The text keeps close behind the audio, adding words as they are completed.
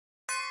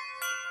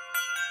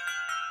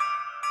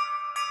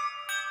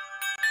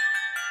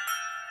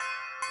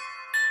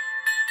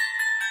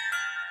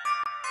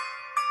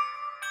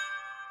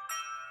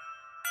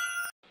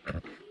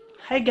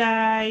Hi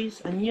guys!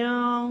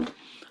 Annyeong!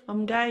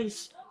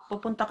 Guys,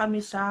 pupunta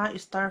kami sa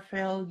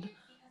Starfield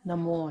na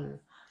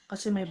mall.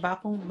 Kasi may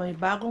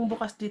bagong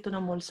bukas dito na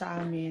mall sa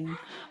amin.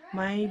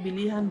 May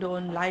bilihan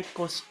doon like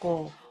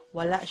Costco.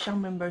 Wala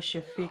siyang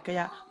membership fee.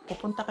 Kaya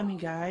pupunta kami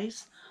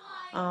guys.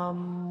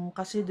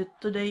 Kasi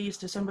today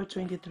is December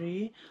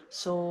 23.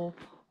 So,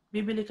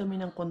 bibili kami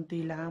ng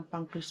konti lang,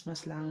 pang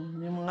Christmas lang.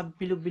 Yung mga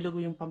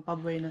bilog-bilog yung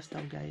pampabuenas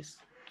daw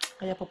guys.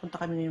 Kaya pupunta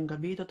kami ngayong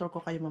gabi. Tutur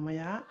ko kayo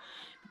mamaya.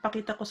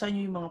 Ipakita ko sa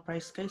inyo yung mga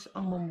price guys.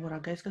 Ang mumura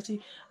guys.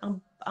 Kasi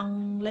ang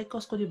like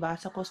Costco diba?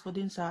 Sa Costco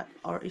din sa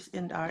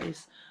R&R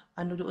is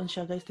ano doon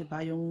siya guys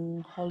diba?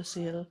 Yung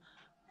wholesale.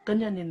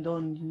 Ganyan din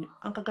doon.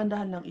 Ang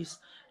kagandahan lang is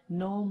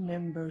no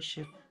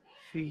membership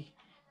fee.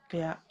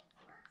 Kaya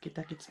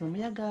kita-kits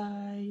mamaya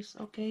guys.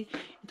 Okay?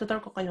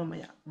 Itutur ko kayo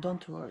mamaya.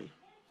 Don't worry.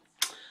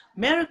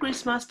 Merry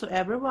Christmas to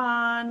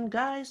everyone!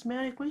 Guys,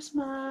 Merry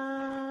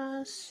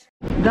Christmas!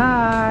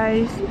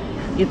 Guys,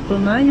 ito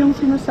na yung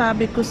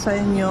sinasabi ko sa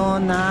inyo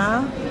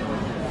na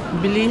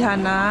bilihan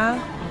na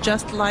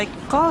just like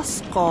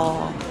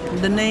Costco.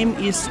 The name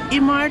is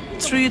Imart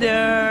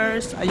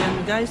Traders.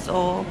 Ayan guys,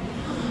 oh.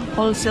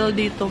 Wholesale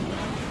dito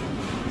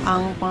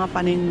ang mga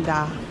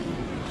paninda.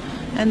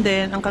 And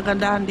then, ang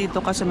kagandahan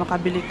dito kasi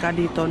makabili ka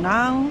dito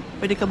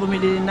pwede ka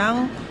bumili ng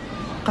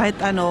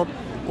kahit ano,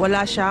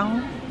 wala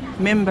siyang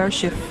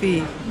membership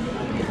fee.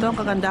 Ito ang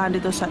kagandahan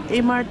dito sa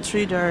Imart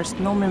Traders,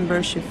 no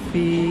membership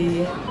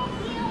fee.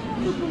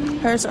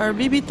 Here's our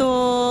baby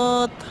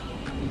tot.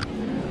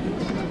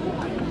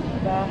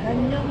 Bahan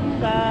niyo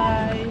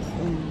guys.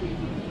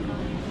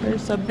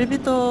 Here's our baby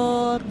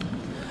tot.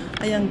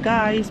 Ayan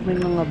guys, may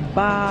mga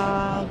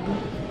bag.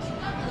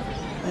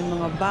 May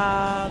mga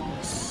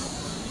bags.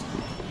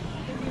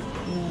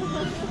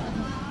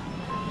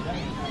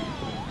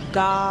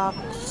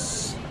 Ducks.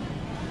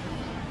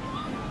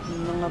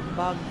 Mga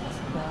bags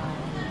ba?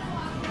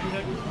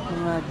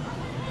 Mga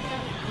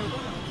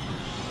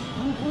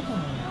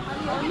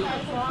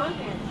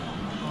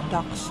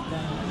ducks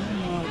ba?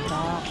 Mga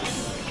ducks.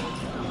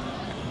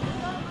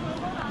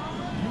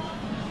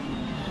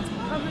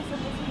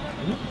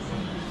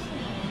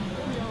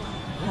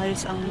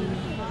 Ayos ang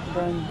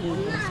brand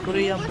nila.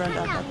 Korean brand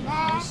apat.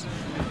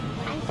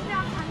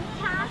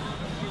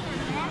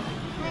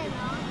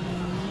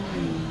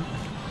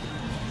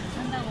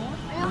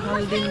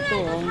 Mahal din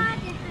to.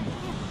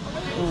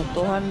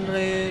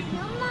 226,000.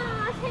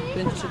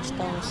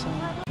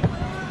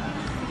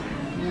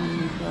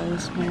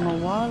 Guys, mga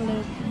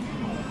wallet.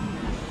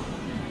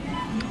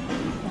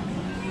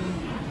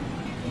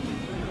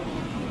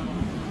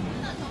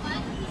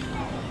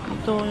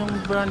 Ito yung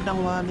brand ng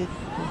wallet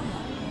ko.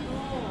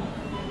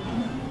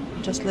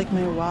 Just like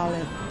my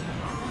wallet.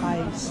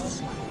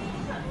 Ice.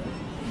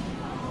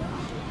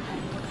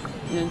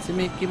 Yan si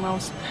Mickey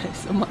Mouse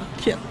guys.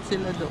 Umakyat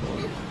sila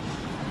doon.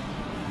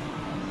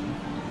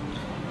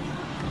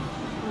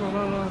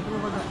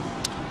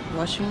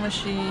 Washing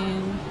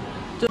machine.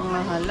 Ito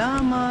mga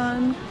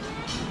halaman.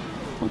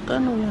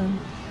 Magkano yan?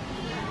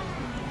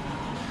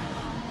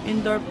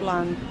 Indoor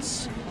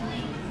plants.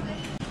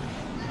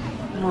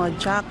 Mga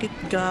jacket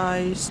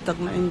guys. Tag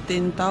na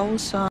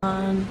 10,000.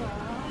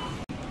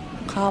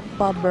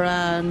 Kappa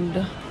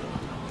brand.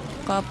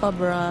 Kappa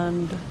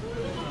brand.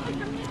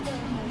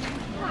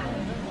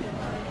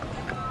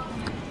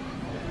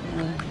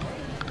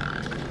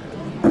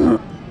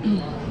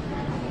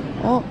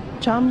 Oh,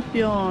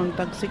 Champion,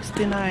 tag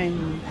 69.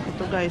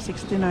 Ito guys,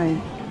 69.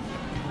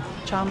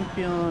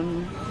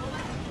 Champion.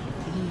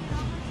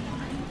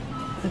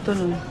 Ito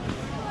nun.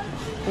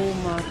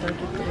 Puma,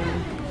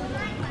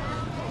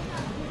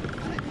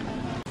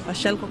 33.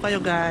 Pasyal ko kayo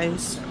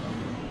guys.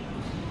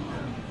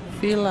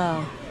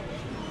 Fila.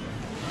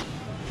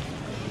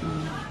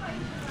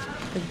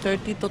 Tag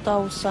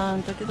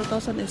 32,000.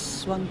 32,000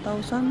 is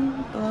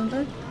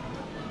 1,200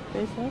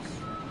 pesos.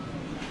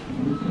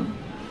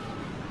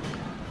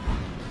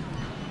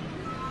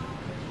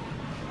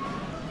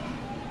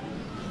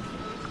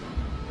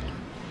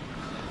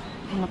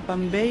 Mga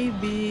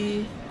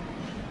pang-baby.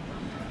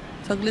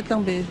 Saglit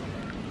lang, babe.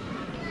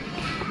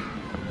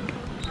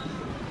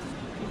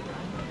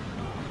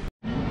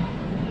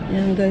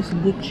 Yan guys,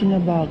 Gucci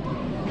na bag.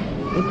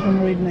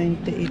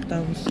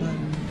 898,000.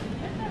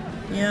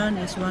 Yan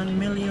is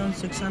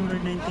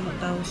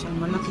 1,698,000.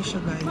 Malaki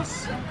siya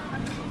guys.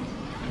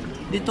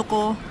 Dito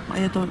ko,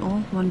 ay ito,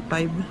 oh,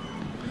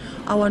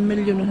 1,500.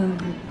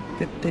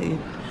 1,158,000.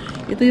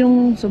 Ito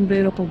yung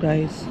sombrero ko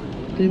guys.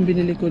 Ito yung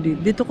binili ko dito.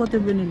 Dito ko ito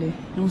binili.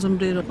 Yung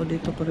sombrero ko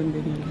dito ko rin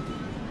binili.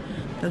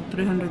 Tag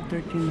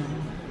 339.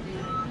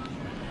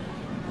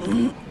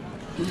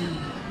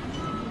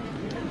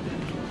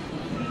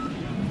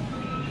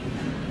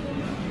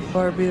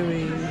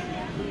 Burberry.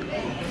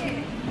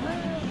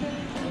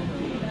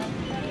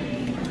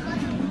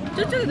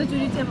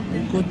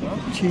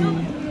 Gucci.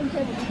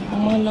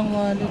 Ang mahal lang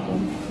wallet oh.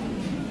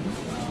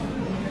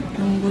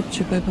 Yung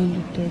Gucci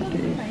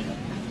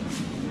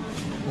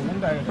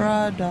 538.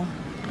 Prada.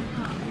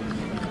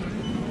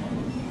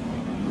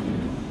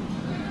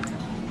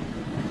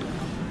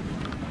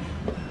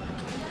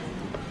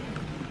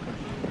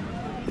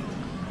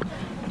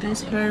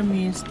 Guys,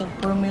 Hermes, tag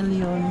 4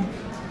 million.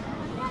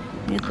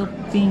 Ito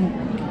pink,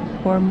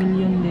 4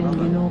 million din.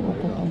 Ginoo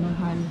ko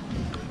kamahal.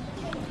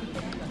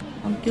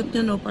 Ang cute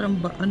niya, no? Parang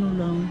ano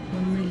lang,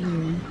 1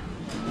 million.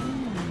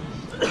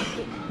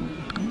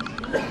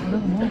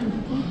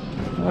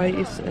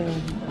 YSL.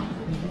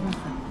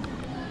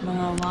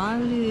 Mga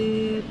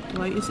wallet.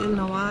 YSL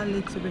na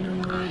wallet,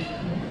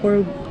 700.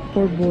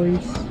 For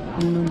boys.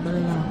 Ang number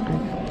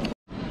laki.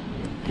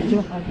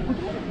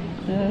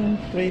 Ayan,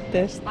 free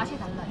test.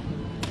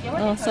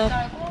 Oh, so.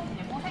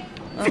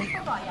 Oh.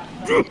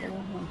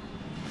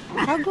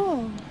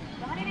 Hago.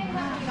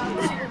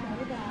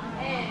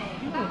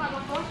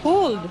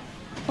 Hold.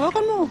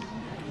 Hawakan mo.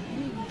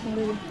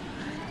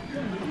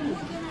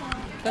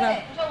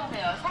 Tara.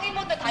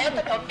 성인분들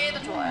다이어트 변비에도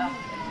좋아요.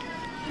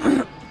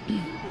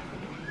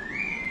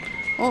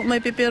 Oh, may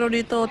pipero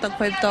dito, tag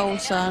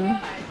 5,000.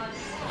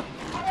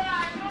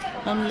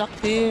 Ang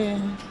laki.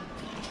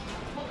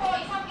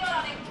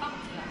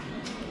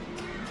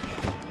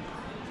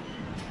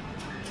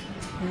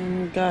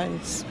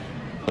 Guys.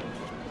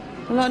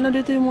 Wala na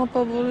dito yung mga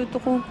paborito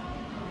ko.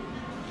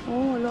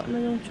 Oh, wala na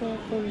yung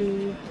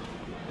chocolate.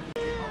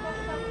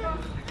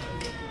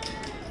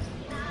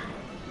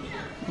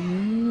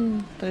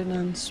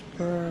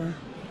 Transfer.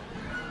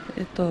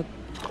 Ito.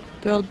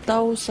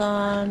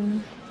 12,000.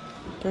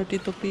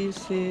 32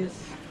 pieces.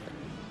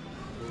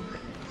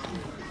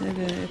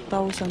 1,000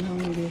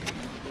 hanggang.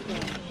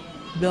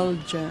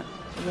 Belgian.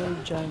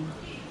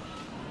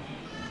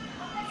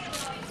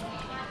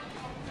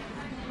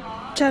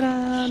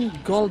 Charan!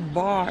 Gold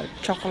bar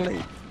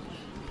chocolate.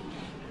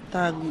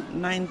 Tag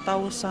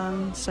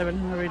 9,780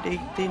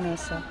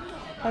 nasa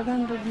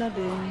 500 na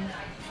din.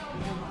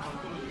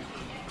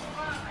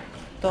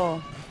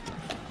 Ito.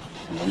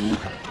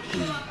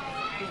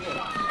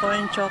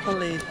 Coin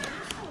chocolate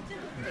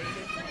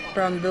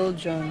from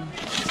Belgium.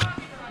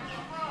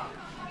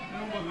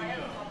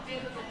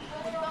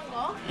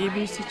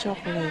 EBC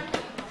chocolate.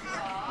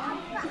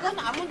 그건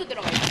아몬드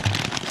들어가 있어.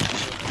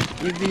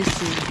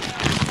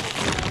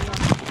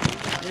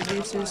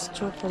 EBC's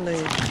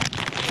chocolate.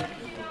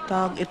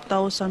 Tag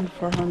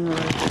 8,400.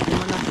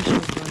 Malaki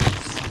siya,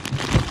 guys.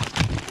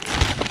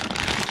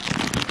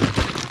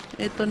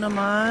 Ito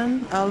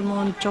naman,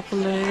 almond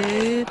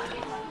chocolate.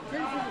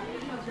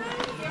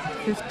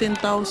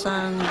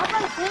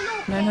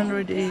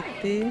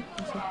 15,980.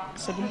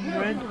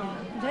 700.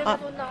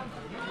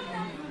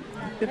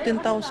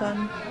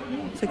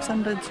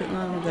 15,600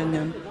 na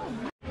ganyan.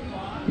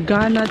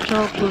 Ghana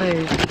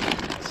chocolate.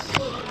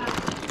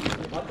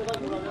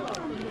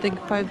 Tig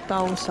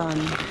 5,000.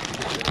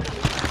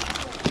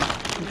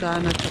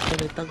 Ghana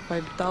chocolate. Tag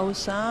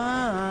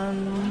 5,000.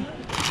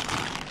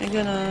 Eh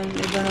ganun.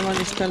 Iba naman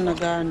iskal na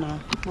Ghana.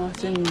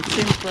 Same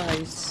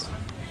price.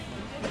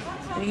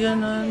 Eh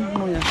ganun.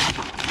 Muna.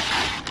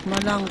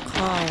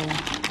 Malangkaw.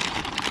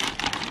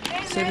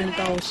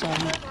 7,000.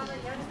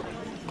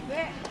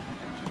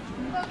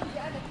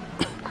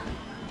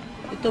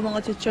 Ito mga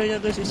chichirya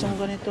guys, isang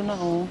ganito na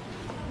oh.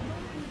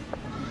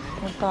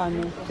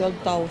 Magkano?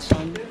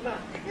 12,000.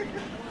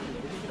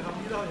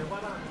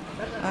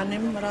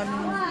 Anim,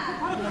 maraming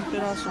ilang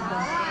piraso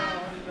ba?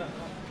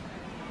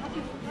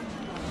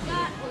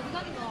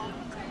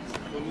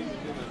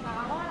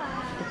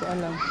 Hindi ko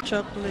alam.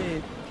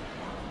 Chocolate.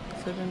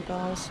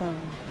 7,000.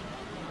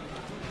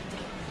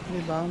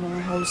 Diba? Mga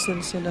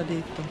wholesale sila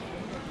dito.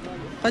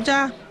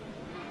 Kaja!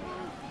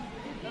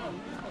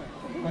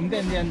 안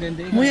돼.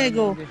 뭐야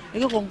이거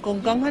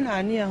건강한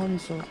아니야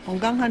혼소.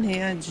 건강한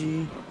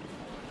해야지.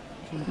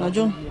 나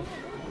좀.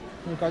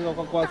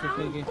 가져가 갖고 왔어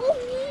이게.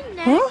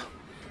 어?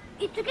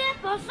 이쪽에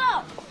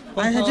버섯.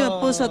 아니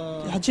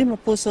하지마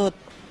버섯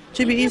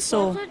집에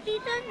있어.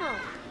 버섯이잖아.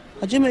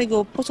 하지마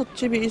이거 버섯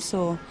집에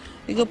있어.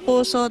 이거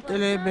버섯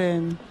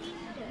 11.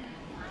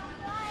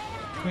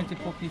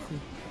 24 pieces.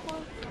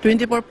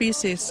 24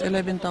 pieces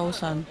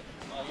 11,000.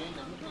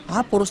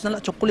 Ah, puros na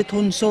lang chocolate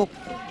hunsok.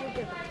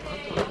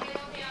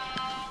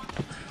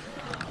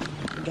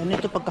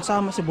 Ganito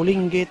pagkasama si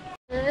Bulinggit.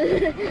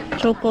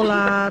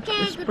 Chocolate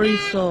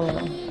espresso.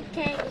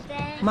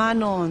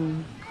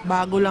 Manon.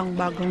 Bagong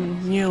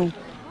new.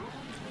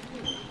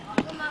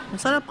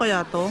 Masarap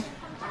kaya to?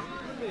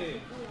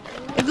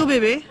 Ego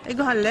bebe?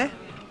 Ego halle?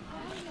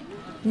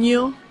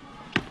 New?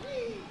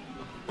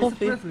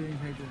 Coffee?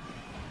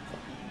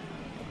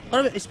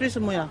 Ano ba? Espresso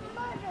mo ya?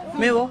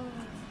 Mewo?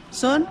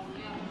 Son?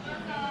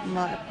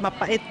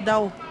 Mapait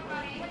daw.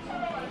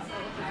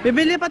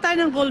 Bibili pa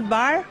tayo ng gold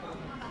bar?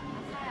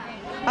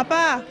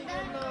 Apa?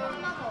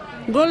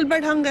 Gold bar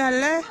hanggang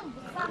halle?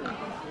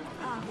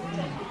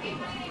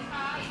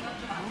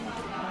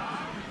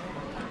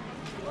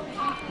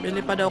 Bili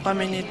pa daw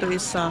kami nito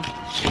isa.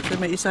 Kasi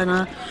may isa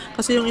na.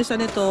 Kasi yung isa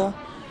nito,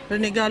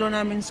 renegalo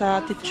namin sa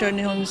teacher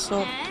ni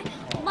Honso.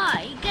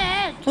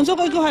 Honso,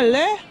 ko ikaw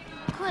halle?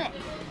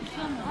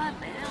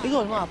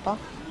 Ikaw, mo apa?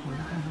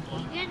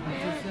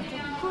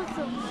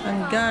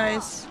 And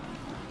guys,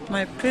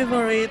 my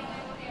favorite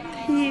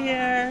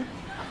here.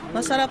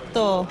 Masarap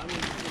to.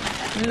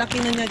 Ang laki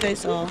na niya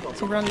guys, oh.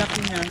 Sobrang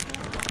laki niya.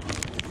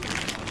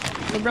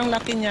 Sobrang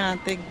laki niya.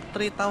 Tig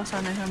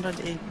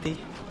 3,980.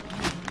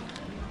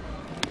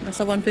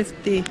 Nasa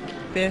 150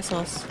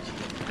 pesos.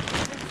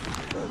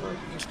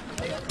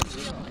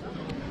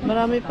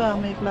 Marami pa.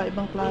 May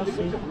ibang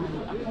klase.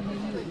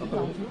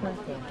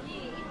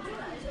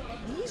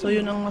 So,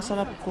 yun ang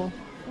masarap ko.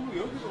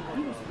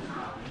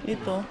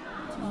 Ito.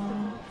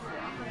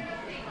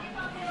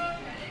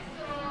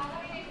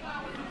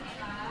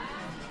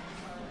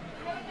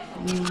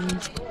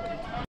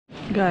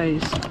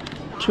 Guys,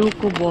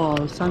 choco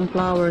ball,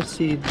 sunflower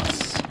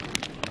seeds.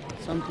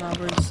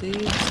 Sunflower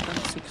seeds,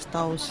 tag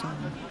 6,000.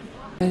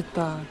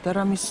 Ito,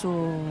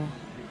 tiramisu,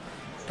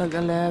 tag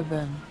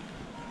 11.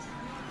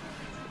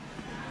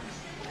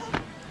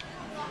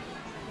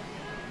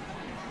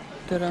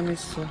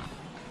 Tiramisu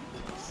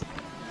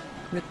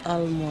with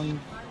almond.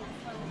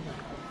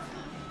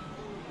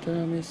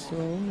 Tiramisu.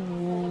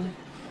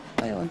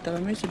 Ayun,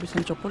 tiramisu,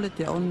 bisan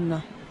chocolate, yaon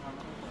na.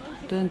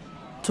 Then,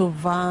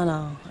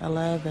 Havana,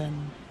 11.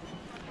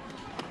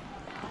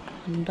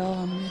 Ang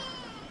dami.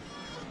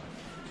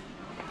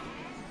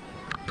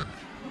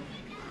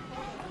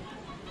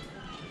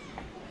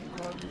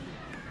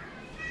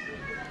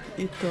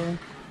 Ito.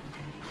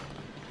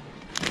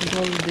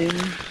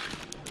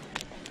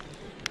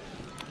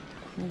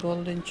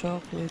 Golden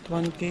chocolate.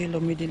 1 kilo.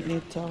 Made in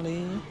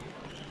Italy.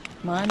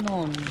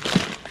 Manon.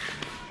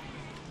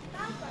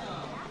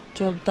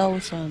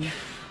 12,000.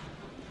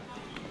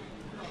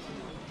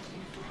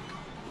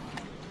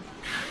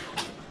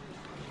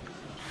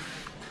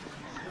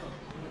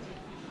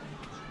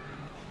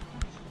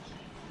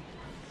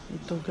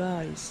 Ito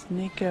guys,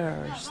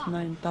 Snickers,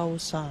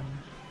 9,000.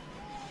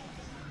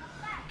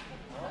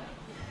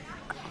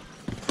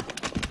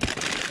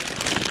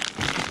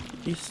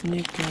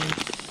 Snickers,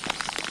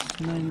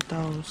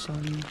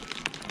 9,000.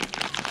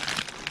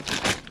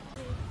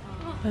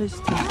 What is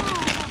this?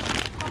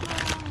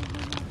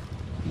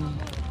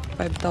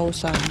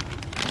 5,000.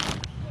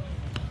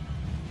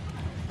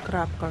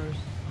 Crackers.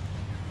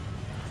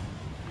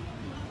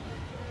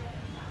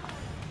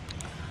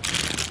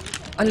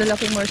 Ang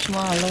lalaking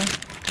marshmallow.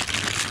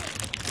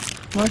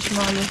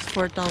 Marshmallows,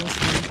 4,000.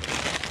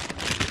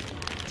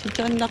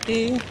 Ito ang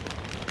laki.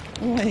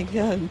 Oh my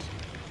god.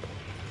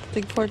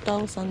 Tig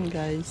 4,000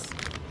 guys.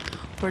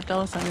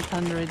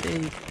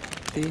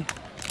 4,880.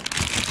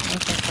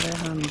 Nasa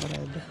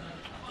 300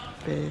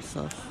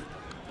 pesos.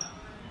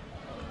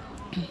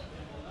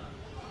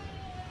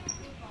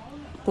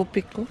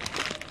 Pupiko.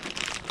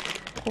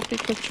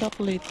 Pupiko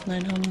chocolate,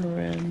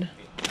 900.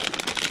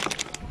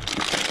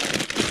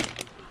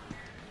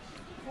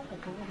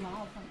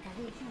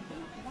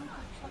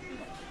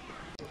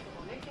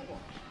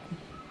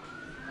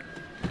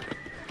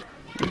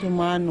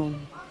 Manon.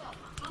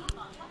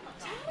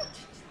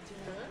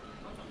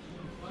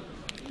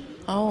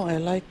 Oh, I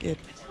like it.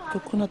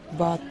 Coconut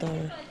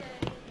butter.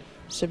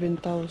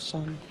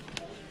 7,000.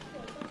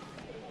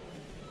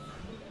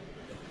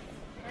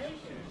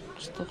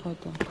 Gusto ko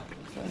ito.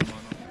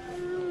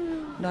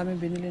 Dami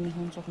binili ni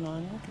Hansok na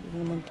ano. Hindi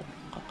naman ito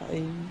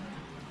kakain.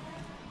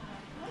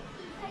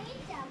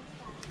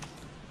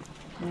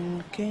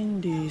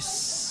 Candies.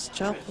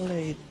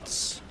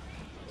 Chocolates.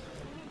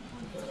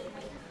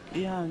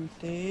 Yan,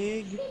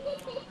 tig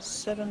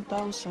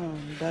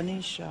 7,000.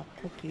 Danisha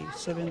cookie,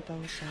 7,000.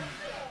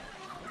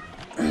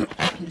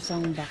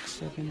 Isang box,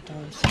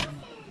 7,000.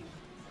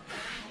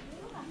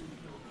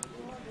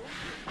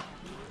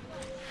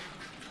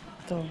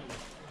 Ito,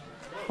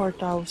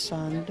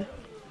 4,000.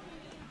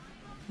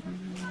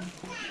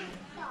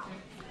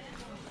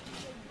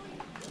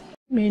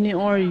 Mini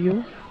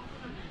Oreo.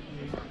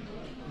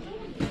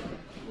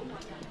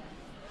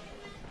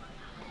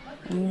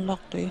 Ang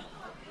laki.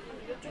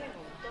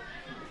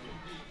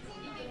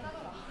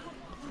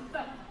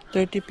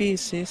 30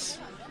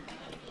 pieces.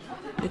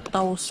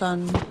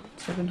 8,780.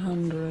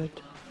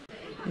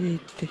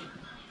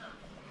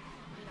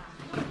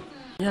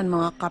 Yan,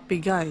 mga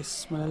kape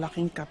guys.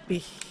 Malalaking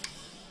kape.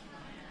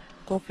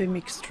 Coffee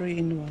mix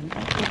 3 in 1.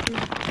 Ah, coffee.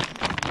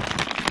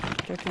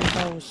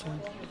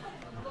 13,000.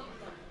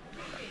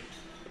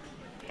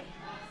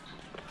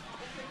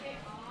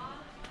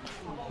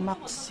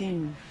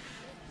 Maxine.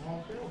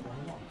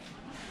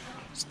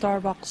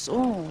 Starbucks.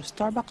 Oh,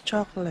 Starbucks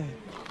chocolate.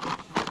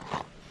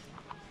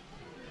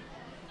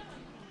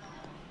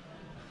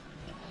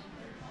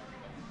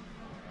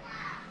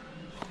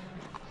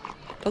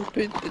 Tag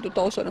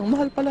 22,000. Ang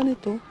mahal pala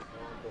nito.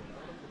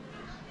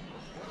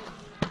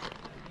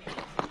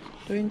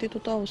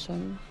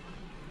 22,000.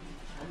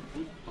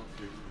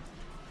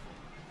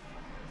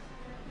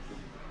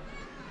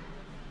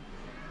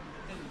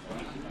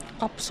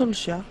 Capsule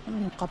siya.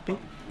 Ano yung kape?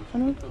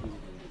 Ano?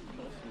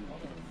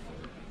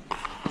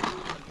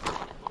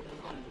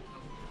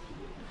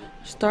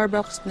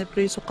 Starbucks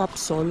Nespresso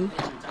capsule.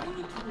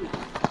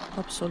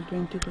 Capsule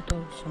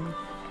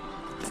 22,000.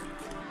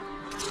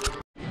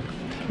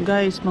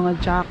 Guys, mga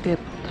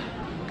jacket.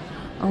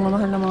 Ang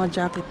mahal ng mga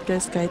jacket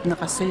guys, kahit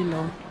naka-sale,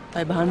 oh.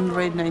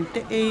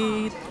 598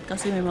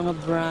 kasi may mga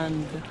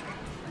brand.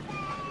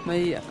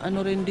 May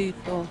ano rin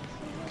dito.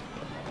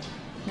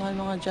 Mahal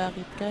mga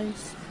jacket,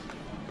 guys.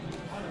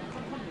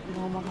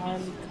 Mga mahal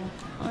ka.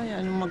 Ay,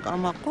 anong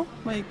mag-ama ko?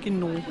 May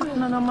kinuha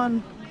na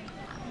naman.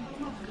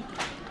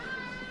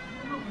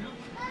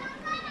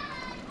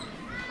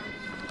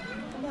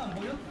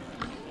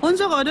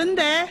 Unso ko,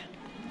 donde?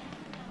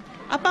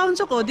 Apa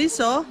unso ko,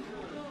 diso?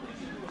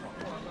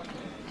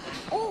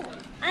 오,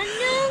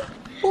 안녕.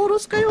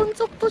 Puros kayo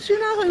unsok to siya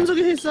na. Unso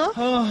gihiso?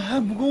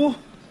 무거워.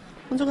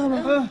 Unso ka ba?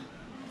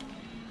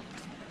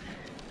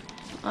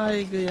 아,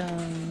 Ay,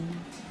 gayang.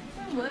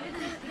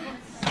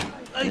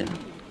 Ay.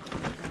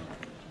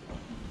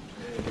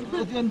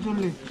 어디 안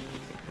졸래?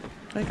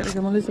 Ay,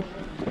 kaliga malisok.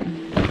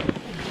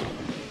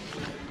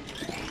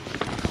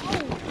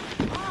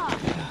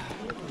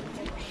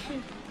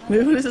 May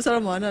huli sa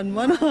saramanan.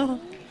 Mana?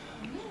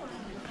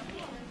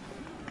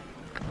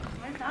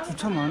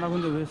 주차 많아.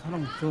 근데 왜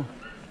사람 없어?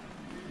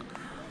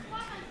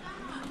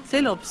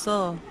 Sale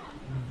없어.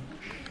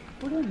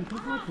 그래,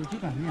 그거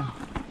도지가 아니야.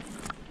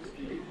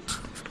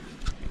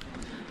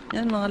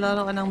 Yan, mga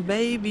laruan ng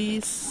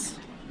babies.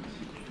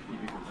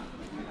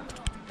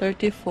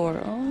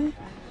 34. Ay.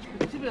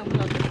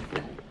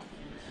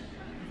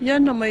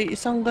 Yan na, may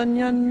isang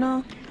ganyan na.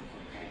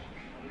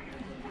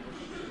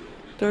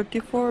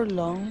 34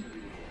 lang.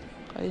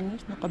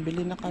 Kainis,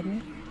 nakabili na kami.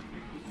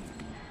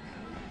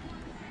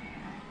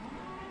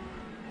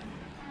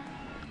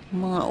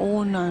 Mga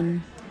unan.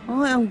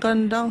 Ay, ang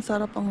ganda, ang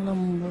sarap, ang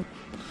lambot.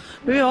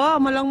 Uy,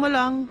 oh,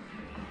 malang-malang.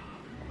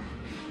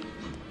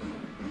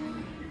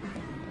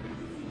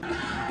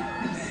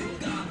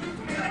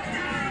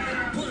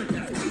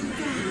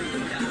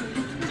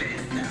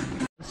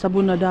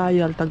 Sabon na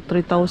dial, tag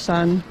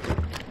 3,000.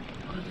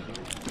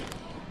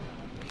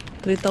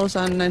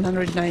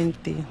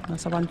 3,990.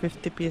 Nasa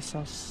 150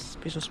 pesos.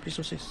 Pesos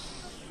is.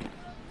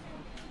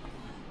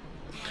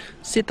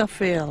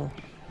 Cetaphil.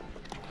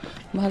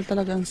 Mahal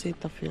talaga ang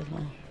Cetaphil.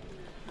 Oh.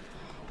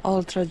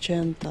 Ultra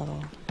gentle.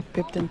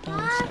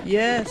 15,000.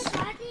 Yes.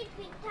 바디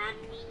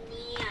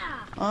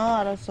비타민이야.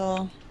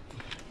 Araso.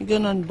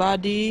 Ganun,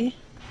 body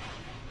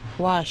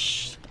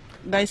wash.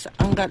 Guys,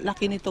 ang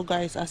laki nito,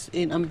 guys. As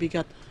in, ang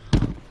bigat.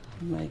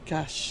 Oh my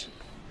gosh.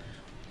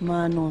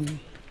 Manon.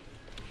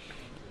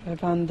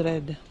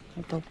 500.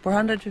 Ito,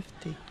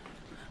 450.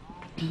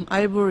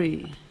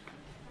 Ivory.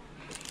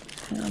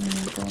 Ano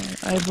ito?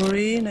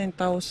 Ivory,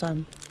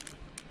 9,000.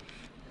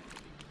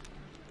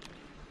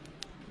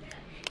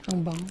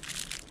 Ang bang?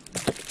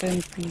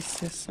 10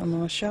 pieces. Ang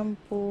mga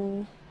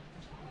shampoo.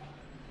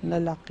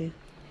 Lalaki.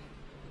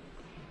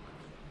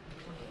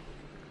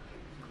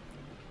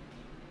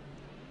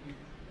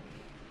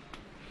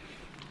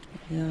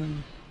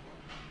 Ayan.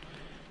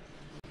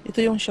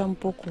 Ito yung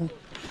shampoo ko.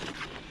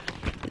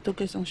 Ito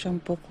guys ang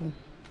shampoo ko.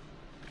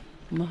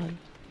 Mahal.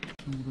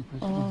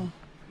 Oh.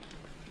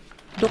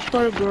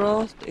 Dr.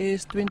 Growth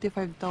is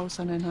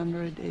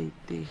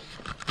 25,980.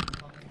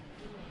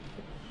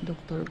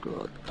 Dr.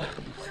 Growth.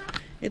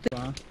 Ito,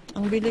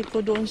 ang bili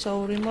ko doon sa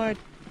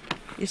Urimart,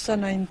 isa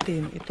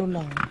 19. Ito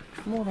lang.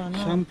 Mura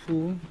na.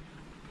 샴푸.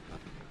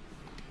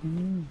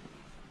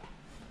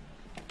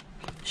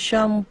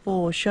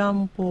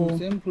 Shampoo.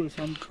 샘플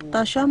샴푸.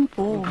 Ta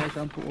shampoo.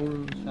 샴푸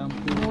올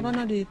샴푸. Mura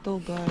na dito,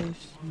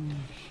 guys.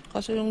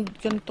 Kasi yung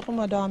ganito ko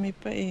madami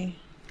pa eh.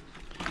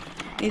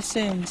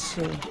 Essence.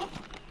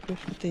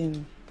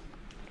 15.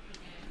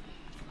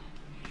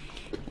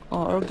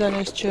 Oh,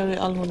 organized cherry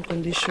almond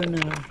conditioner.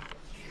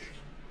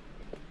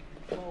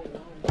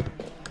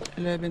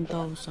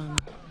 11,000.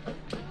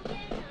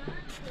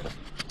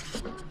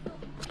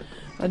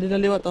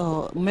 Adilaliwat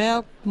oh.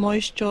 Milk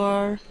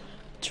moisture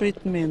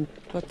treatment.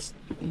 What's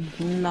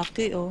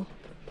lucky oh.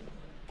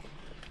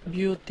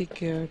 Beauty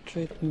care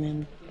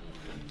treatment.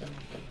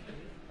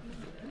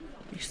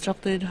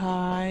 Extracted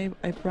hive,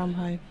 from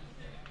hive.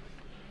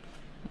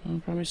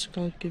 Promise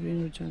scalp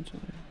giving returns.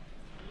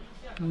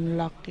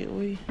 Ang laki,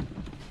 uy.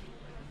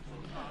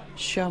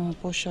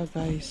 Shampoo siya,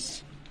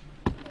 guys.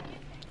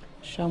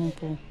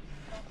 Shampoo.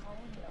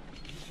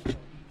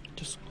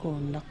 Diyos ko,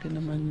 ang laki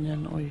naman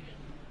yan, uy.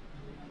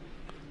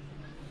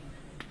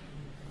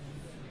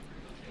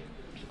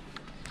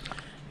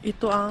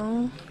 Ito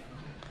ang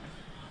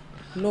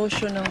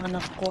lotion ng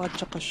anak ko at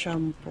saka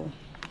shampoo.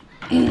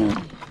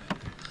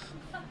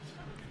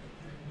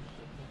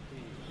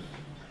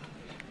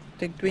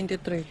 Tig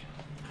 23.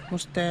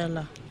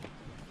 Mustela.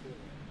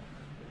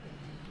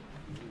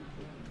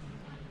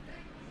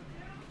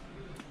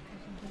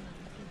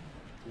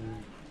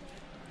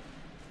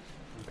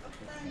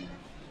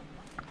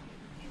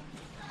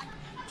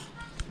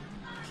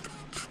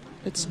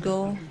 Let's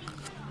go.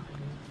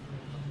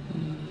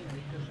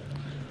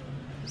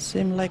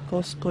 Same like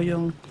Costco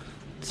yung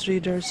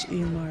Traders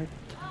E-Mart.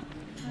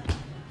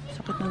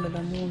 Sakit ng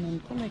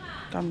lalamunan ko. May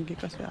kamgi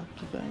kasi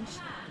ako,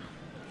 guys.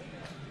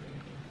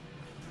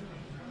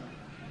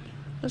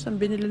 Tapos ang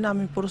binili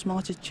namin puros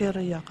mga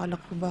chichirya. Akala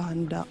ko ba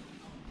handa.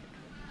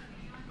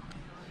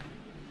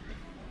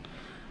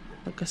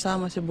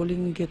 Pagkasama si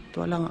Bulinggit,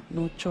 wala nga,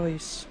 no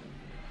choice.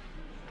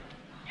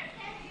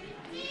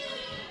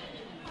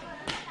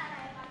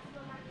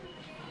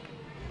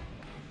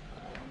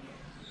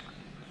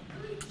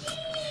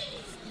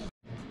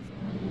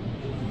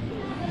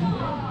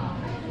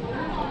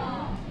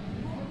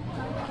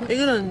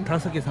 이거는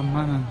 5개 3만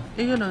원.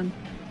 이거는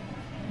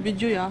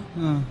비주야.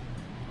 어.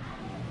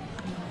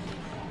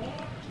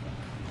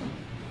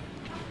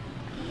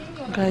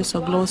 Guys,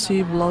 so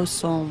glossy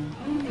blossom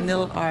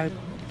nail art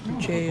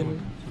gel.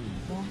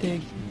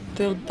 Tig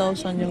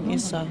 12,000 yung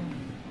isa.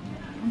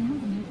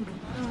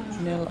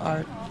 Nail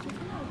art.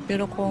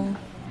 Pero kung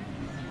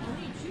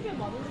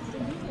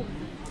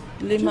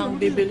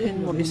limang bibilhin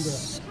mo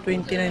is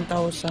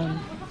 29,000.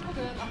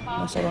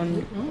 Nasa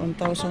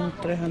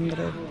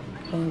 1,300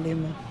 kung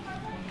lima.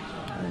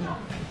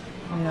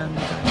 Ayan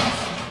guys.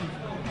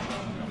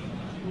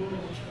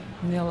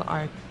 Nail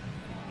art.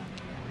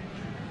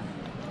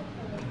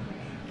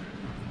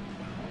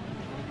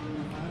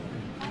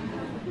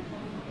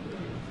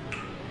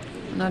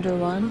 Another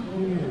one.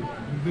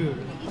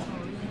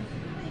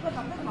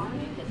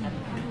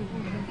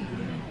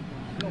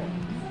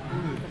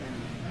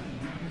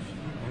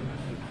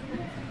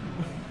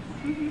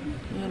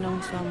 Yan ang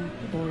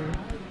sample.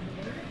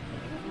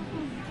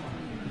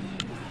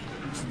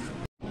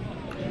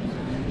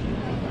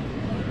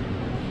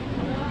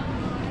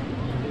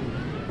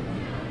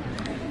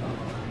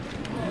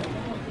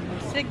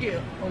 Sige,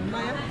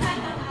 얼마야?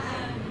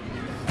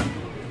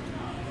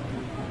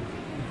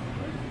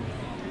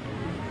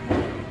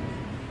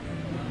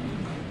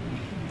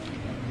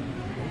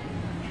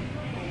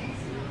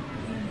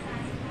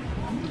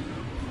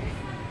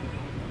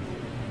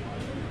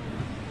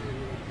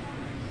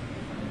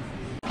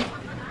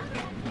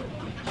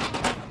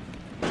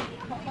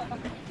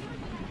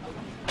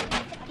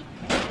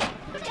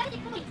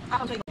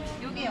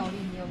 여기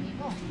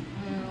어린이용이고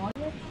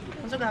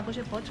먼저 가고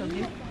싶어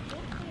저기.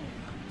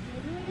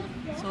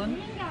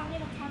 손.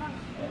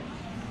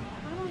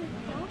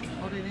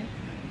 어린이.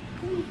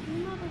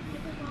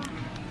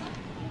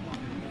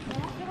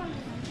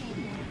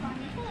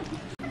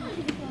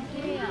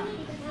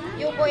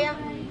 요거야.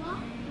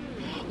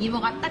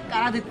 이모가 딱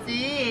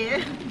알아듣지.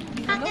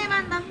 한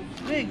개만 더.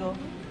 왜 이거?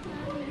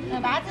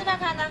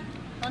 마지막 하나.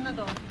 하나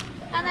더.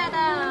 하나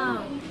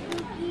더.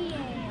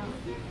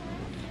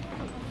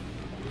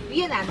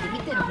 위에는 안 돼.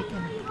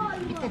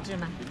 밑에는. 밑에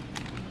줄만.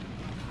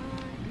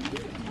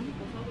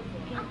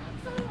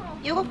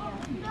 요거.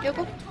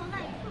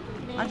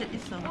 아직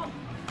있어.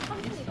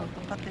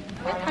 똑같아.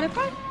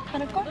 다를걸?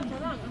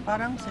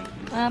 파란색.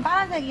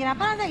 파란색이랑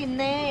파란색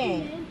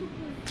있네.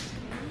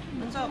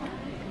 먼저.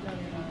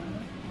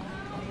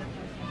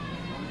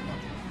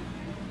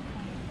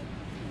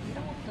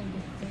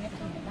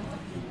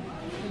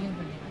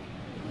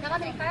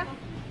 나가드릴까요?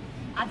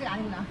 아직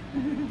아니구나.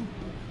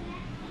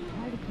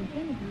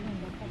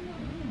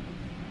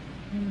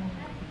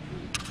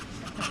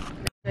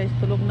 Guys,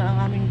 tulog na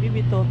ang aming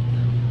bibitot.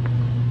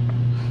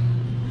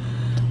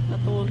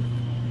 Natulog.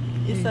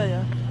 Isa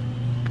ya.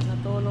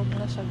 Natulog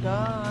na siya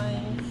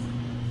guys.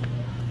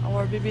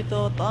 Our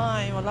bibitot.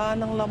 Ay, wala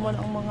nang laman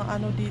ang mga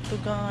ano dito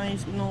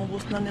guys.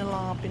 Inubos na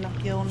nila.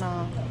 Pinakyaw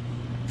na.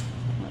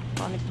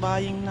 Panic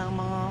buying na ang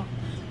mga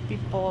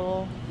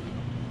people.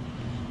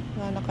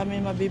 Wala na kami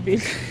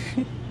mabibili.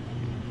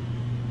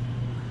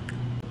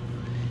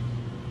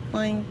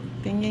 Ay,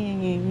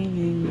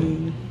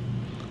 tingin.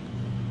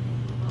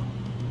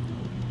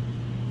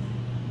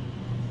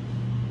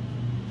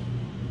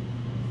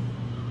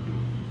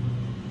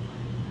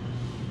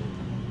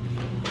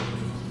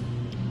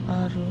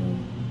 Aro.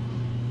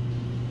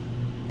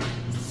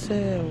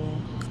 Seo.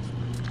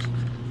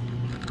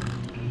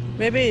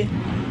 Baby.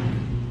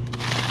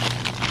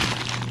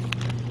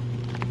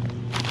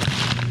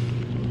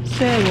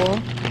 Seo.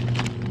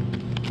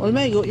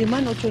 얼마 이거?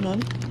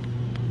 25,000원?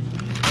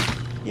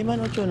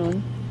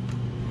 25,000원?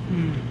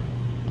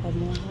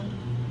 Kamuhan.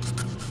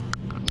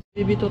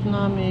 Bibitot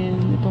namin.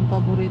 Itong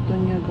paborito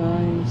niya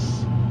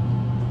guys.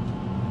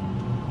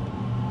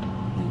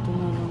 Ito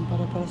na lang.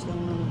 Para sa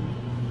naman.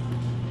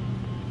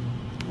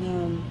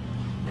 Yan.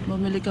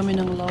 Bumili kami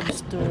ng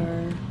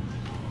lobster.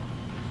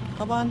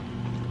 Kaban?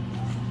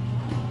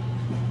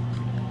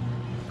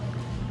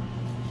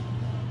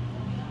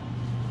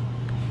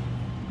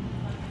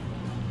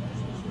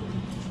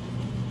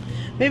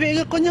 Baby,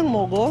 iga kanyang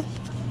mogo?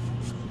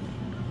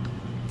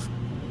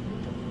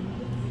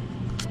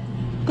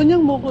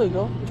 Kanyang mogo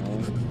iga?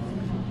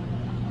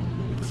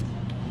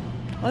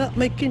 Ano,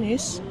 may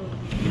kinis?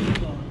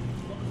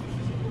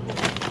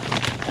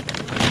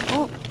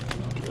 Oh,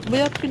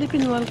 bayat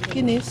Pilipino wal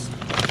kinis.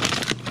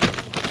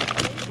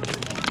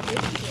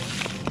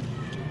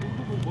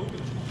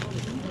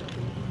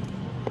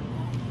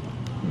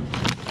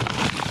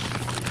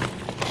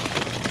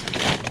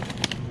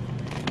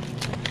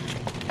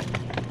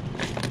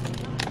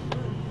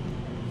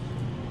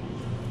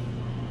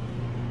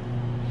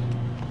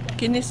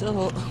 Kinis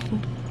oh.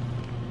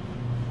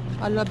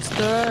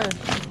 Lobster.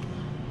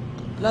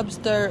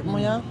 Lobster mo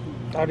ya?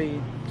 다리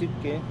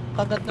집게.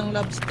 Kagat ng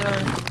lobster.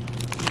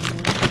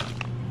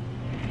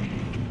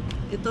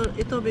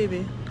 Ito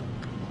baby.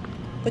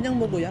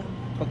 Kanyang mo guya?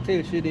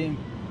 칵테일 시림.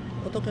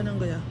 Ito ka ng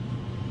guya?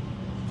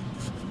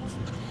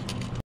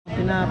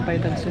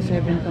 Tinapay tag sa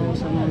 7,000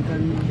 ng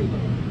ganyan.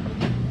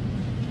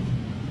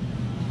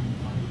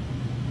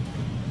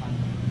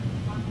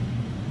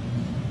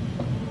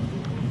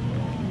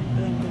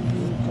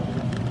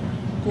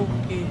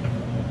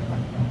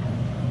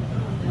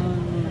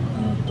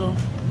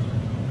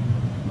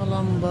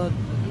 malambot.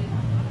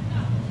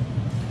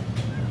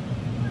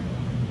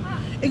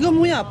 Igo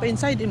mo ya, pa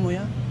inside mo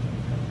ya.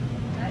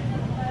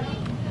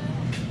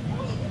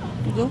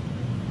 Igo.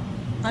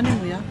 Ano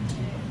mo ya?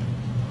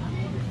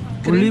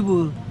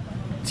 올리브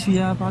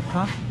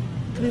치아바타?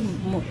 크림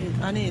뭐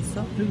안에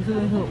있어?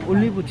 여기서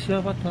올리브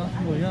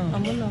치아바타 뭐야? 아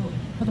몰라.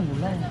 하도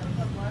몰라.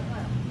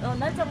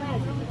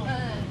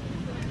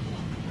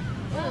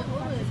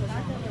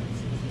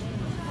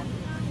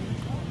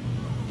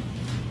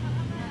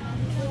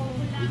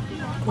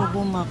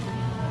 고구마.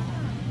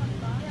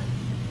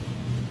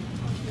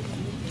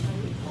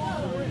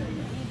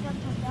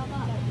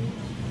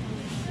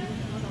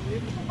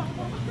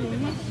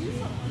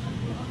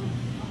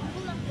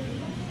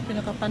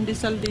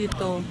 Pinakapandesal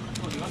dito.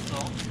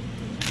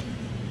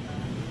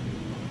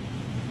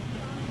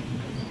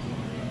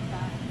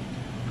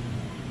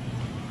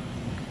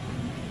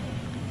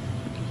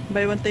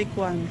 Buy one take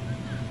one.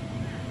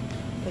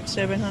 Like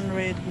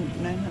 700,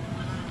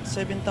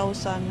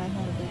 7,900.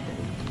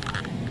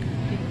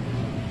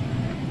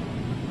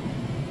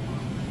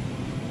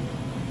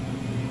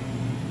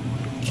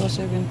 So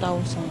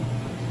 7,000.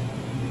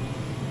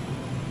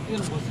 이거는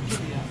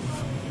머스켓이야.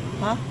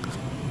 Ha?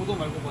 포도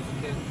말고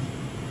머스켓.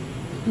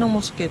 Anong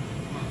musket?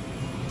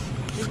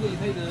 이거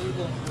이사이드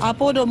이거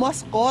Apodo,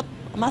 muscat.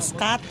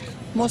 Muscat.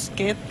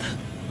 Musket.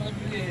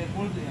 이게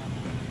골드야.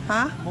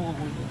 Ha? 먹어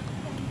골드.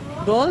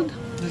 Gold?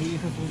 여기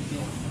있어 골드.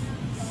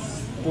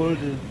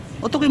 골드.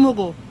 어떻게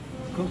먹어?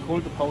 그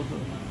골드 파우더.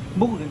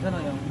 먹어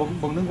괜찮아요.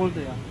 먹는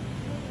골드야.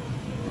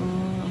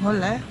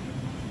 할래?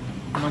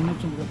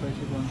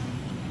 16,980원.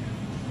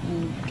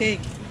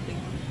 Cake.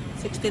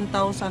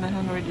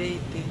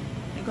 16,980.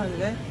 Ikaw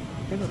할래?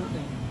 이거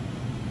어때?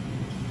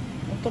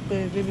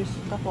 어떻게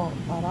bibisita ko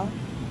para?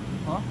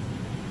 어?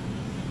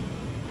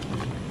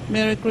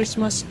 Merry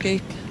Christmas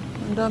cake.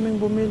 Ang daming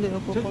bumili.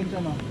 저기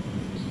있잖아.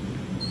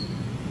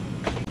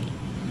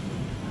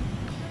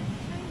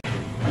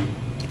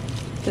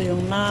 Ito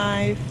yung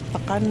knife,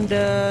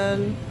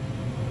 pa-candle.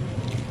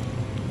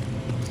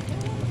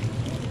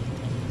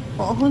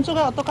 Hunso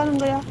ka, ito ka nang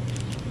gaya.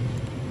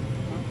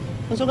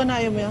 Hunso ka na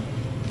ayaw mo ya?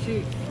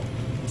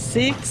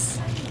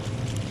 6.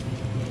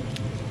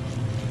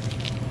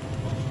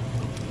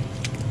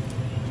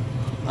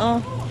 Oh,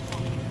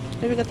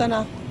 baby ka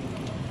na.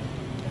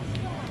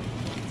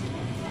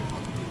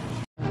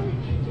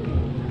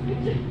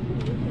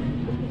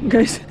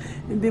 Guys,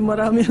 hindi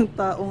marami ang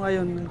tao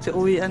ngayon.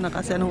 Uwian na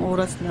kasi anong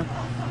oras na.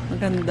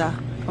 Maganda.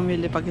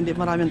 Pamili pag hindi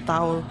maraming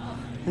tao.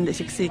 Hindi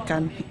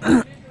siksikan.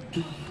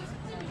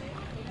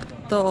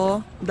 Ito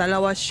oh,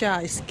 dalawa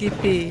siya.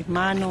 Skippy,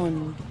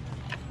 Manon.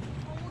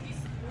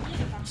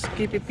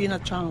 Skippy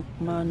peanut chunk,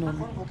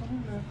 Manon.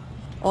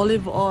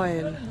 Olive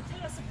oil.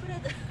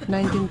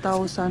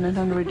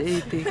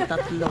 19,980.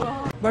 Tatlo.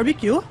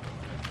 Barbecue?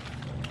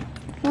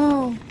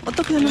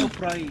 어떻게 하나?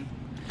 프라이.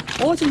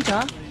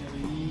 진짜?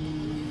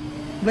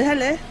 왜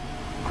할래?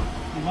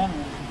 2만 원.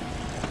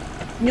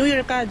 New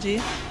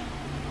Year까지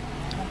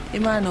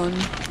 2만원.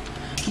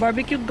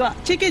 Barbecue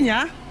chicken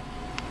ya?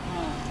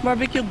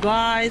 Barbecue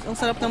guys. Ang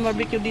sarap ng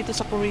barbecue dito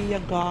sa Korea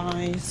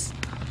guys.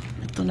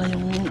 Ito na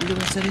yung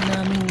grocery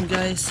namin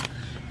guys.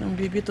 Yung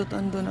bibitot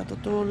ando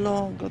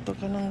natutulog. Ito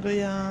ka ng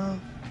gaya.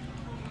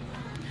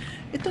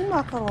 Itong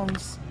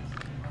macarons.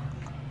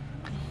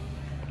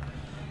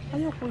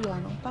 Ayoko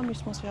yan. Ang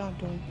tamis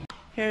masyado.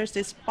 Here's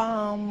this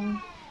spam.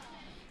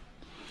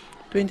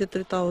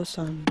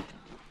 23,000.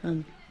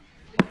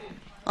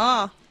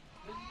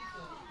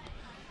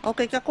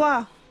 Okay,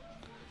 kakwa.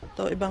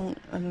 Ito, ibang,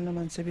 ano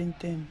naman,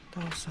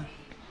 17,000.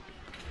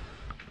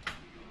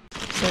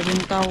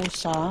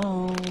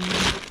 7,000.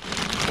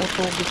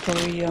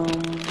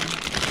 Auto-Victorium.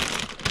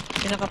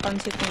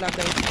 Pinakapansit nila,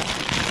 guys.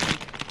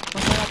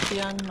 Masarap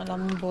yan,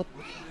 malambot.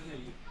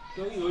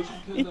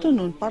 Ito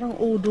nun, parang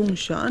udong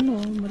siya.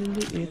 Ano,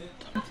 maliliit.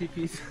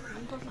 TPs.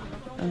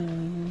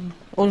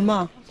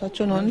 얼마?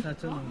 4,000원?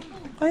 4,000원.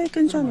 Ay,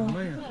 괜찮아.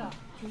 얼마야?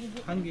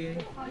 한 개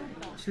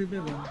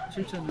 700원,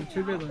 7,000원,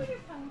 700원.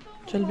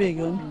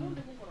 700원?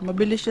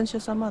 Mabilis yan siya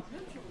sa mat.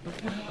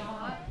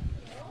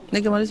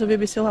 Nagkamali sa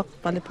baby siwak.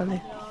 Pali-pali.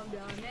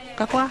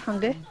 Kakwa,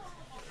 hangge?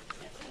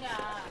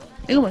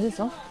 이거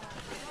맛있어?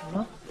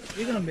 어?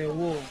 이거는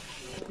매워.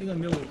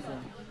 이건 매워 없어.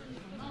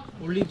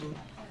 올리브.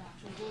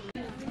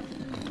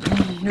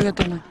 여기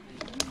또 나.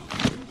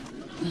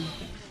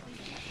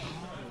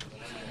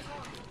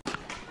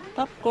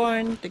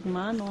 Popcorn,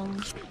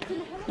 tigmanong.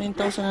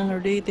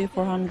 9,980,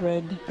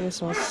 400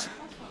 pesos.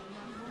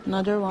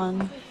 Another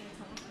one.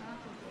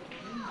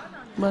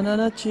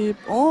 Banana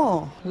chip.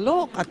 Oh,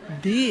 look at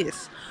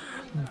this.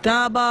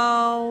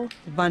 Davao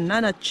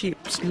banana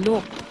chips.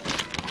 Look.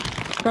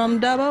 From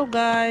Davao,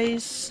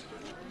 guys.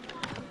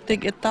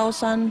 Take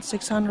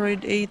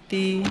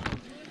 8,680.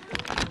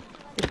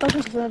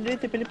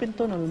 8,680 Philippine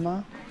to,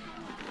 Nalma.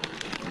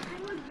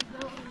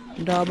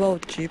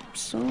 Davao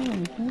chips. Oh,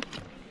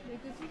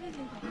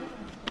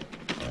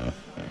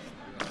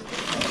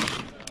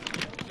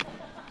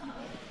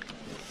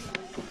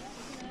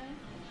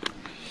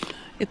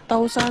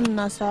 8,000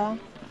 nasa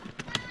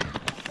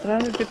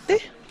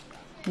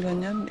 350?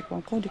 Ganyan. Di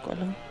ko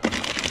alam.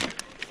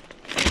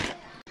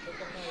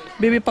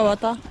 Baby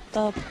pawata.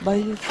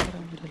 Bayis.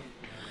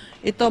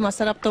 Ito,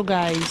 masarap to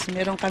guys.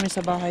 Meron kami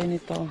sa bahay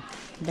nito.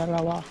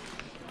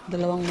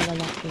 Dalawang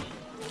malalaki.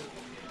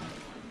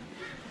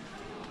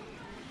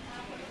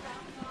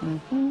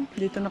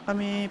 Dito na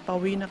kami.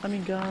 Pauwi na kami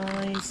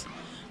guys.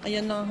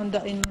 Ayan na ang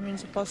handain namin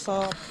sa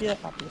pista.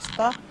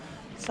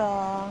 Sa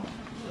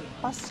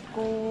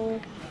Pasko.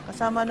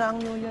 Kasama na ang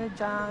New Year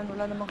dyan.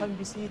 Wala naman kami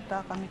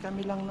bisita.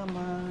 Kami lang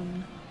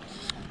naman.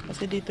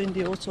 Kasi dito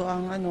hindi uso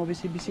ang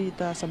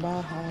bisita sa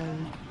bahay.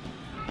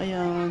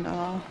 Ayan,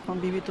 ang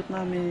bibitot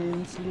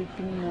namin,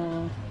 sleeping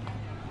na.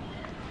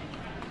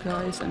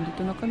 Guys,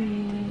 andito na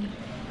kami.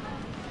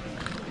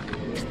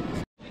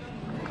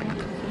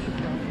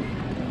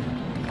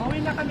 Pauwi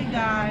na kami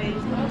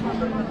guys.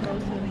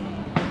 Grocery.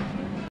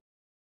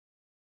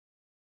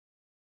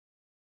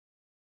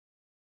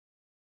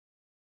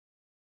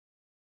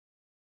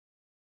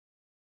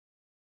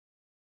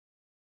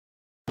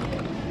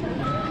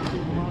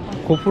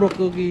 고프로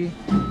끄기.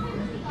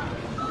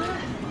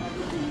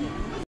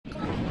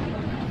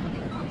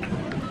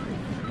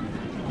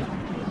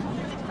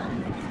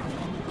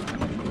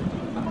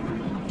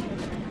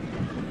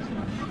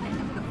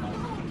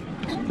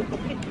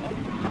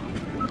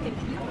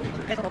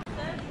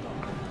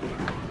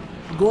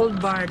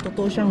 Gold bar.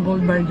 Totoo siyang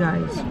gold bar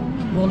guys.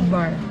 Gold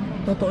bar.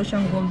 Totoo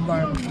siyang gold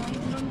bar.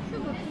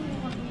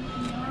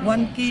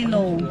 1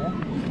 kilo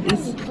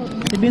is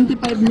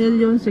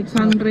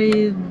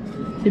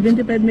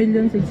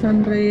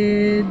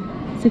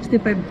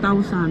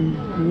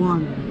 75,665,000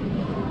 won.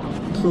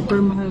 Super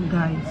mahal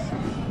guys.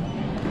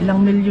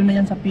 Ilang milyon na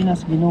yan sa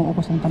Pinas. Ginoo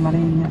ko Santa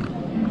Maria.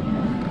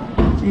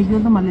 Ito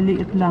na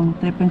maliliit lang.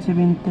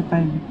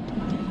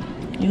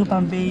 3.75. Ito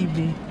pang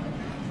baby.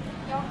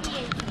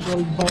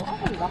 Gold bar.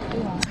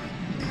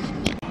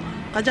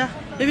 Kaja,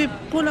 baby,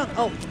 kulang.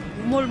 Oh,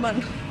 mall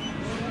man.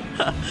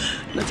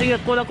 Sige,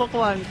 kulang ko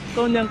kuwan.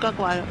 Kung niyang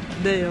kakuha.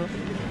 Deo.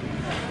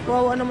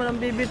 Kawawa naman ang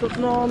baby. Tot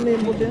namin.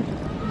 Buti.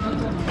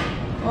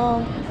 Oh,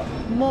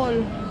 mall.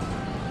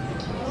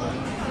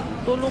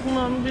 Tulog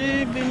na ang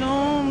baby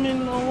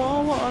namin.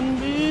 Kawawa ang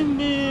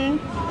baby.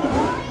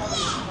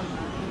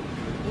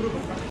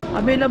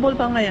 Available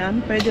pa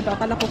ngayon? Pwede pa.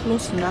 Akala ko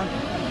close na.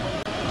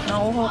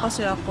 Nauhaw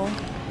kasi ako.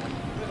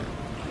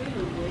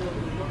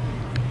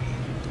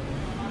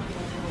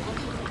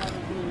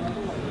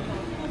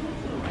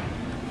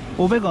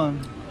 500원.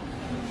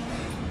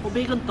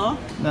 500 to?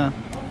 네.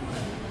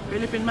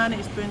 Philippine money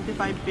is 25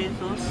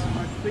 pesos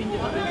or 20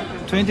 or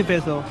 20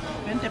 peso.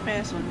 20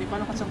 pesos. Hindi ko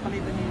alam kasang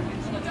palitan niyo.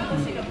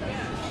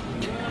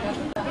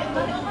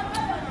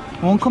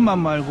 원컵만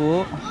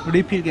말고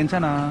리필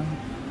괜찮아.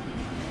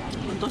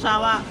 Punto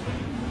sawa.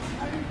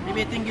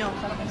 Bibiting yung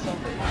sarap peso.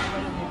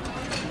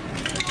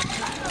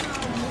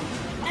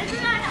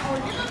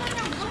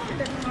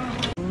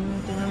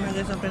 Tingnan mo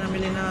guys ang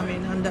pinamili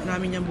namin. Handa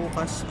namin yan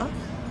bukas.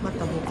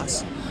 Mata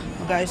bukas.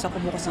 Guys, ako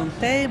bukas ng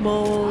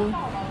table.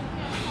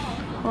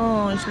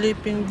 Oh,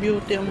 sleeping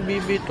beauty ang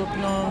bibitot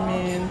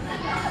namin.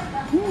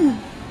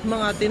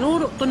 Mga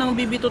tinuro to ng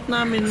bibitot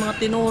namin.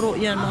 Mga tinuro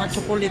yan. Mga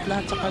chocolate.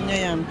 Lahat sa kanya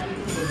yan.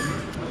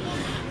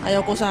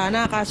 Ayaw ko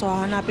sana. Kaso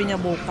hahanapin niya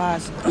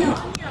bukas.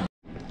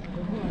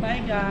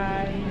 Bye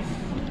guys.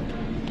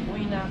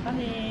 Uwi na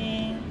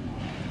kami.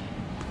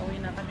 Uwi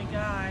na kami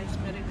guys.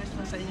 Merry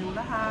Christmas sa inyong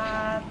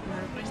lahat.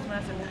 Merry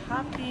Christmas and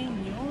Happy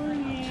New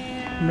Year.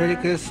 Merry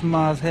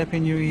Christmas, Happy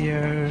New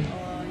Year.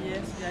 Oh,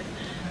 yes guys.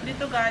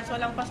 Dito guys,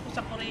 walang Pasko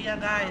sa Korea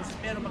guys.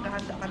 Pero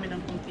maghahanda kami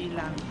ng kunti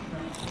lang.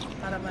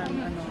 Para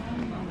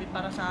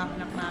para sa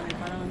anak namin.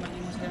 Para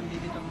maging masayang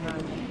dito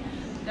namin.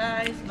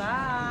 Guys,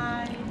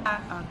 bye!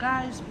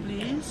 Guys,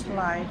 please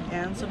like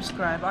and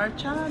subscribe our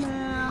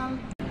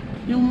channel.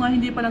 Yung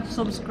hindi pa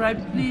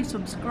nag-subscribe, please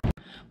subscribe.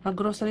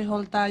 Mag-grocery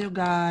haul tayo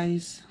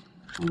guys.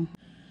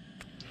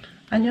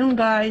 Anyong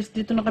guys,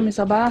 dito na kami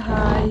sa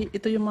bahay.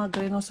 Ito yung mga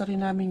grocery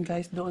namin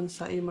guys doon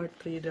sa Amart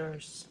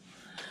Traders.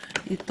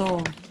 Ito.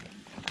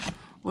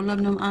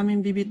 Ulam ng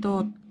aming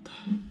bibitot.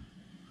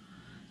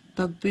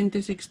 Tag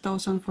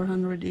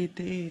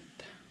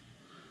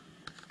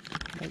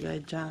 26,488.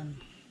 Lagay dyan.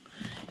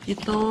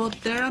 Ito,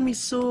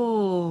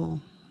 tiramisu.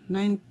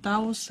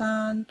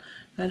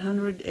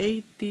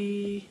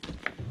 9,980.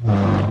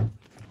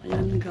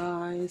 Ayan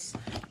guys.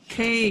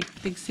 Cake.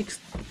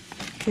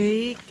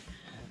 Cake.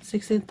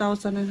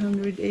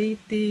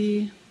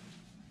 16,980.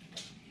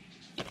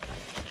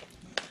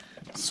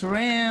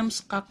 Shrimps.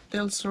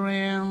 Cocktail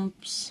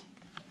shrimps.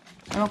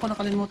 Ewan ko,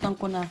 nakalimutan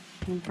ko na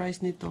yung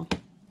price nito.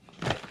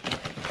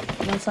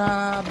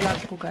 Nasa vlog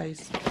ko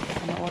guys.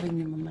 Panoorin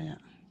niyo mamaya.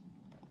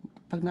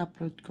 Pag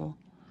na-upload ko.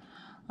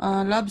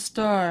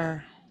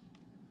 Lobster.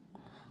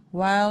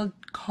 Wild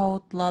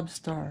caught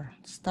lobster.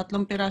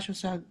 Tatlong piraso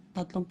siya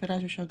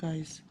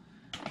guys.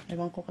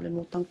 Ewan ko,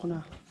 kalimutan ko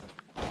na.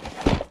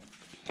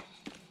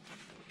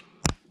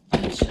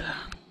 Ayan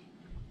siya.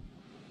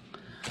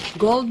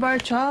 Gold bar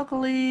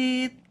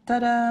chocolate.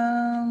 Tada!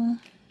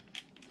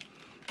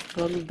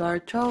 Gold bar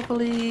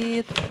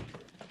chocolate.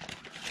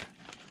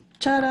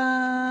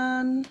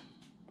 Charan!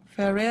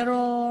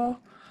 Ferrero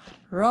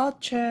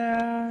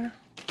Rocher.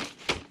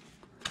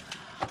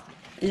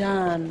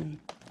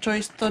 Yan.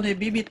 Choice to ni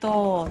Bibi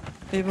to.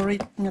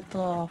 Favorite niya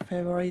to.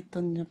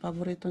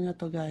 Paborito niya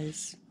to,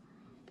 guys.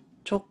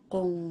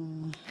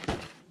 Chokong.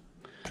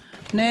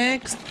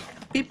 Next,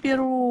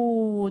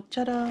 Pipiru.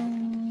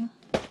 Charang.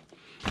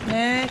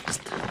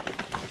 Next.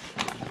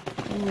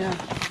 Yeah.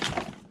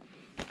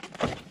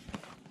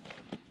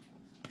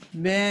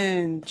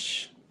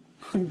 Bench.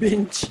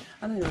 Bench.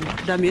 Ano yun?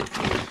 Damit.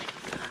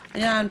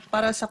 Ayan,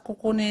 para sa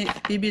kuko ni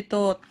Bibi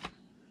to.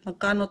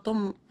 Magkano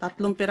to? 3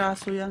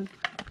 piraso yan.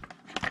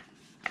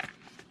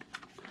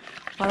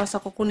 Para sa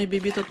kuko ni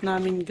Bibi tot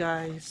namin,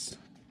 guys.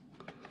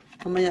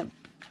 Mamaya.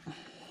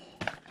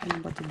 Ano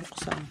ba ito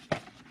buksan?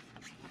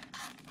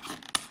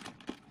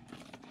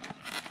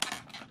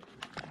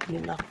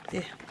 Nilak.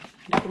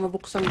 Hindi ko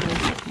mabuksan,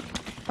 guys.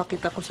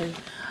 Pakita ko sa'yo.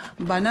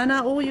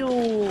 Banana uyo.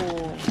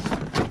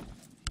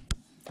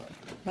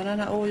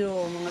 Banana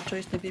uyo. Mga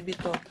choice ni Bibi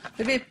tot.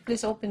 Bibi,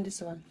 please open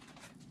this one.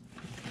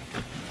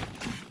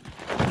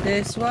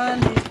 This one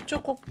is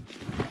choco.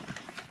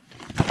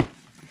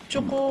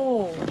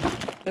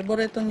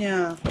 Favorito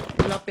niya.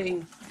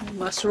 Laping.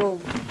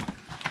 Mushroom.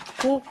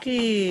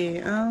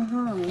 Cookie.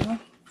 And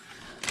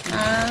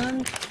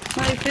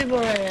my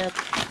favorite.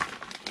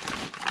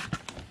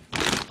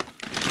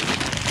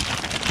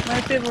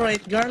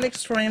 Garlic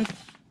shrimp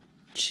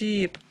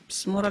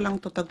chips. Mura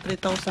lang to. Tag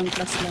 3,000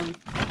 plus lang.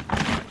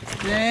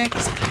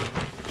 Next.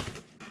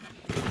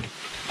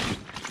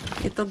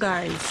 Ito,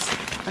 guys.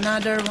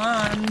 Another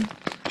one.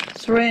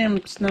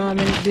 Shrimps na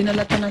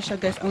dinalata na siya,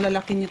 guys. Ang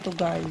lalaki nito,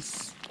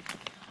 guys.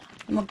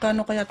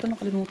 Magkano kaya ito?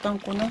 Nakalimutan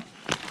ko na.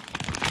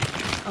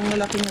 Ang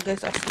lalaki niya,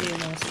 guys, as in.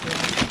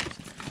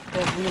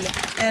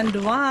 And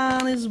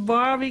one is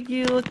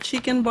barbecue.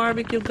 Chicken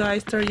barbecue,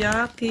 guys.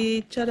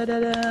 Teriyaki.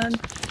 Chadadadan.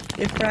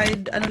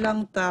 I-fried, ano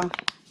lang ta.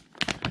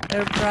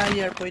 Air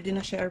fryer. Pwede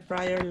na siya air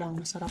fryer lang.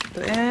 Masarap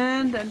to.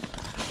 And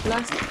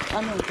last,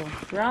 ano to?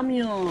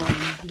 Ramyun.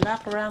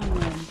 Black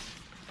ramyun.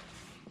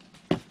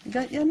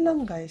 Yan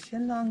lang, guys.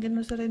 Yan lang ang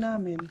ginusari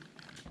namin.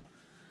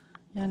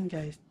 Yan,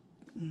 guys.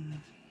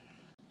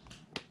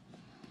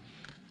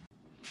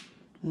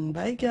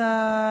 Bye,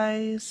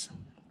 guys.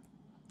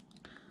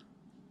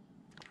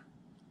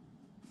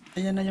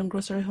 Ayan na yung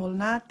grocery haul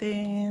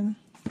natin.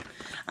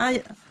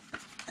 Ay,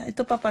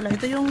 ito pa pala.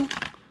 Ito yung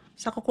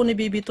sa kuko ni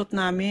Bibi tot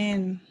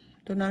namin.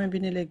 Ito namin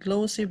binili.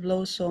 Glossy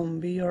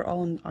Blossom. Be your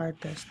own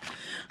artist.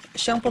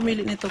 Siyang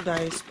pumili nito,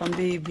 guys. Pang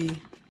baby.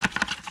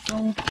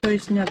 Yung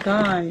choice niya,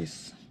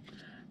 guys.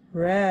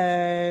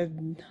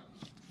 Red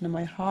na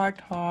may heart,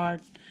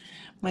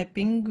 may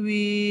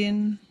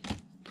penguin,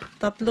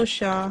 3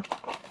 siya,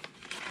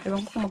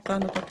 ewan ko kung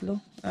magkano 3,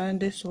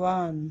 and this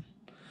one,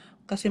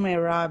 kasi may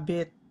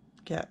rabbit,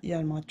 kaya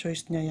yan, mga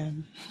choice niya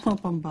yan, mga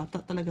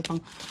pambata talaga,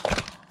 pang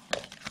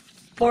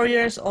 4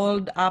 years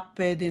old up,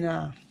 pwede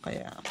na,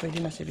 kaya pwede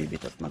na si Bibi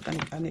tot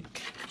mag-anik-anik,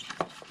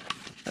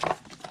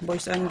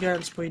 boys and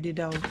girls, pwede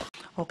daw.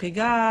 Okay,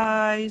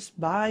 guys,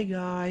 bye,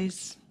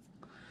 guys.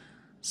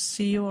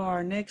 See you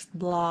our next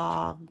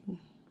vlog.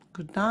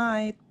 Good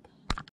night.